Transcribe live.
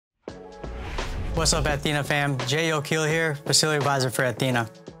What's up, Athena fam? Yokiel here, Facility Advisor for Athena.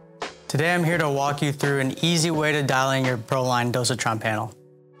 Today I'm here to walk you through an easy way to dial in your Pro Line Dosatron panel.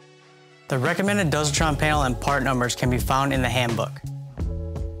 The recommended Dosatron panel and part numbers can be found in the handbook.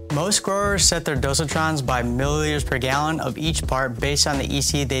 Most growers set their Dosatrons by milliliters per gallon of each part based on the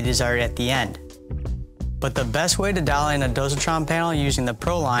EC they desire at the end. But the best way to dial in a Dosatron panel using the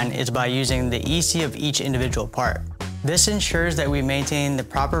Pro Line is by using the EC of each individual part. This ensures that we maintain the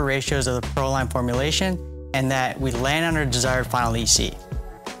proper ratios of the Pro Line formulation and that we land on our desired final EC.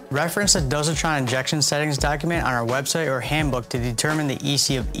 Reference the Dosatron injection settings document on our website or handbook to determine the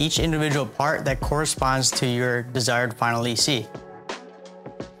EC of each individual part that corresponds to your desired final EC.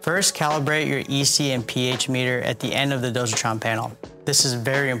 First, calibrate your EC and pH meter at the end of the Dosatron panel. This is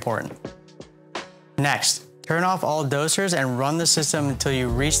very important. Next, turn off all dosers and run the system until you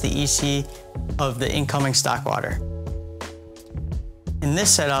reach the EC of the incoming stock water. In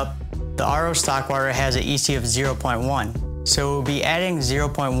this setup, the RO stock water has an EC of 0.1, so we'll be adding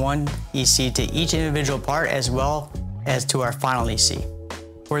 0.1 EC to each individual part as well as to our final EC.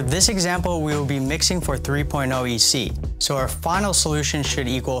 For this example, we will be mixing for 3.0 EC, so our final solution should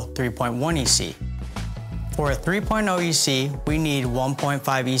equal 3.1 EC. For a 3.0 EC, we need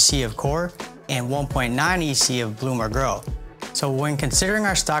 1.5 EC of core and 1.9 EC of bloom or grow. So when considering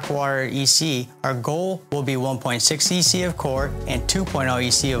our stock water EC, our goal will be 1.6 EC of core and 2.0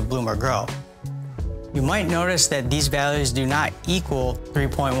 EC of bloom or grow. You might notice that these values do not equal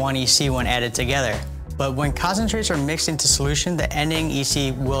 3.1 EC when added together, but when concentrates are mixed into solution, the ending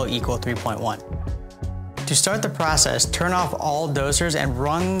EC will equal 3.1. To start the process, turn off all dosers and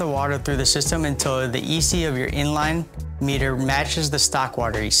run the water through the system until the EC of your inline meter matches the stock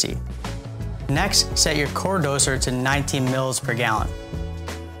water EC. Next, set your core doser to 19 mils per gallon.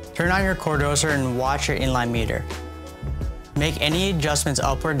 Turn on your core doser and watch your inline meter. Make any adjustments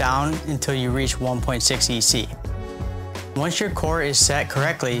up or down until you reach 1.6 EC. Once your core is set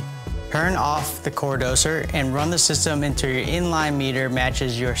correctly, turn off the core doser and run the system until your inline meter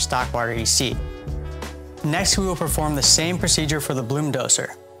matches your stock water EC. Next, we will perform the same procedure for the bloom doser.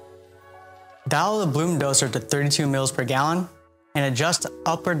 Dial the bloom doser to 32 mils per gallon and adjust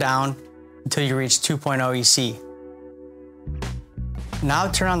up or down until you reach 2.0 EC. Now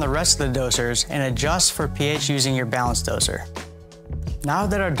turn on the rest of the dosers and adjust for pH using your balance doser. Now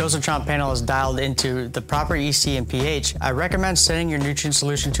that our Dosatron panel is dialed into the proper EC and pH, I recommend setting your nutrient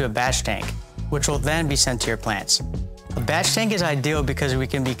solution to a batch tank, which will then be sent to your plants. A batch tank is ideal because we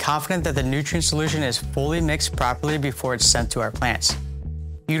can be confident that the nutrient solution is fully mixed properly before it's sent to our plants.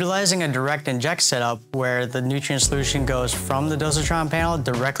 Utilizing a direct inject setup where the nutrient solution goes from the Dosatron panel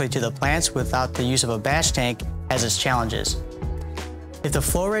directly to the plants without the use of a batch tank has its challenges. If the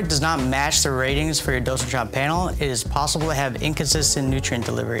flow rate does not match the ratings for your Dosatron panel, it is possible to have inconsistent nutrient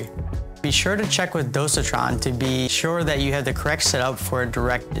delivery. Be sure to check with Dosatron to be sure that you have the correct setup for a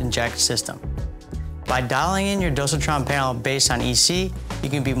direct inject system. By dialing in your Dosatron panel based on EC, you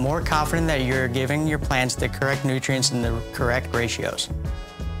can be more confident that you're giving your plants the correct nutrients in the correct ratios.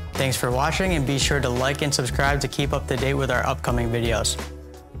 Thanks for watching, and be sure to like and subscribe to keep up to date with our upcoming videos.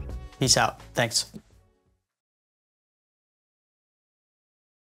 Peace out. Thanks.